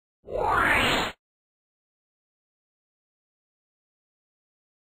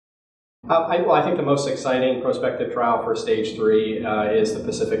Well, I think the most exciting prospective trial for stage 3 is the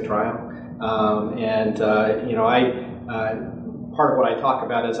Pacific trial. Part of what I talk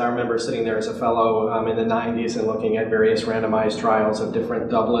about is I remember sitting there as a fellow in the 90s and looking at various randomized trials of different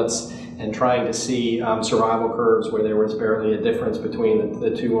doublets and trying to see survival curves where there was barely a difference between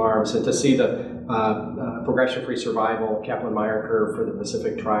the two arms. And to see the progression-free survival Kaplan-Meier curve for the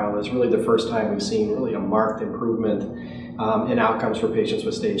Pacific trial is really the first time we've seen really a marked improvement in outcomes for patients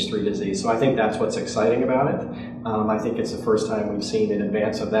with stage 3 disease. So I think that's what's exciting about it. I think it's the first time we've seen an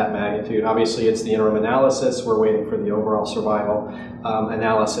advance of that magnitude. Obviously, it's the interim analysis. We're waiting for the overall survival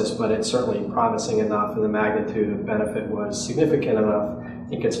analysis, but it's certainly promising enough, and the magnitude of benefit was significant enough. I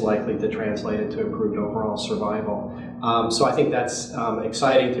think it's likely to translate into improved overall survival. So I think that's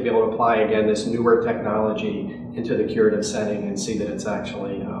exciting to be able to apply, again, this newer technology into the curative setting and see that it's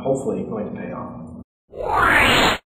actually, hopefully, going to pay off.